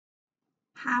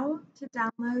How to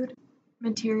download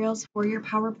materials for your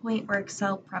PowerPoint or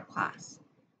Excel prep class.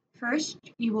 First,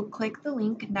 you will click the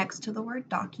link next to the word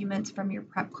Documents from your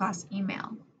prep class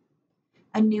email.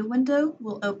 A new window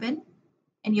will open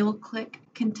and you will click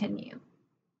Continue.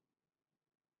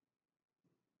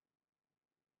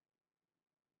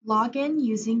 Log in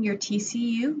using your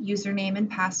TCU username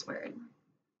and password.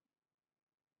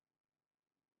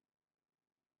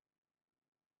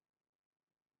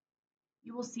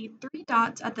 You will see three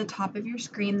dots at the top of your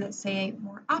screen that say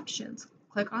More Options.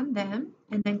 Click on them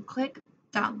and then click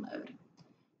Download.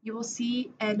 You will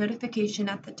see a notification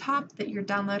at the top that your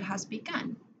download has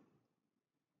begun.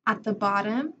 At the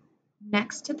bottom,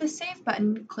 next to the Save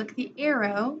button, click the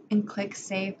arrow and click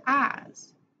Save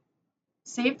As.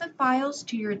 Save the files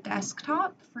to your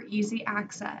desktop for easy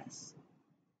access.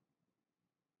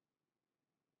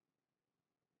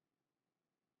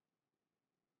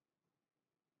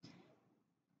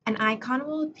 An icon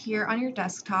will appear on your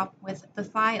desktop with the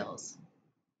files.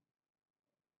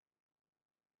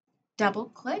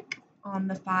 Double-click on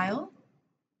the file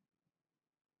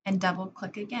and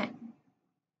double-click again.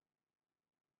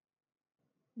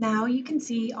 Now you can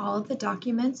see all of the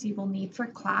documents you will need for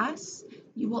class.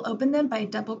 You will open them by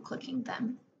double-clicking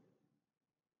them.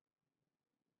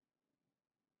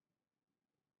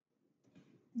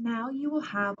 Now you will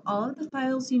have all of the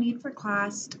files you need for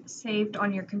class saved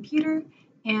on your computer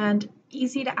and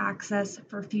easy to access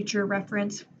for future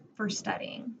reference for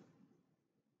studying.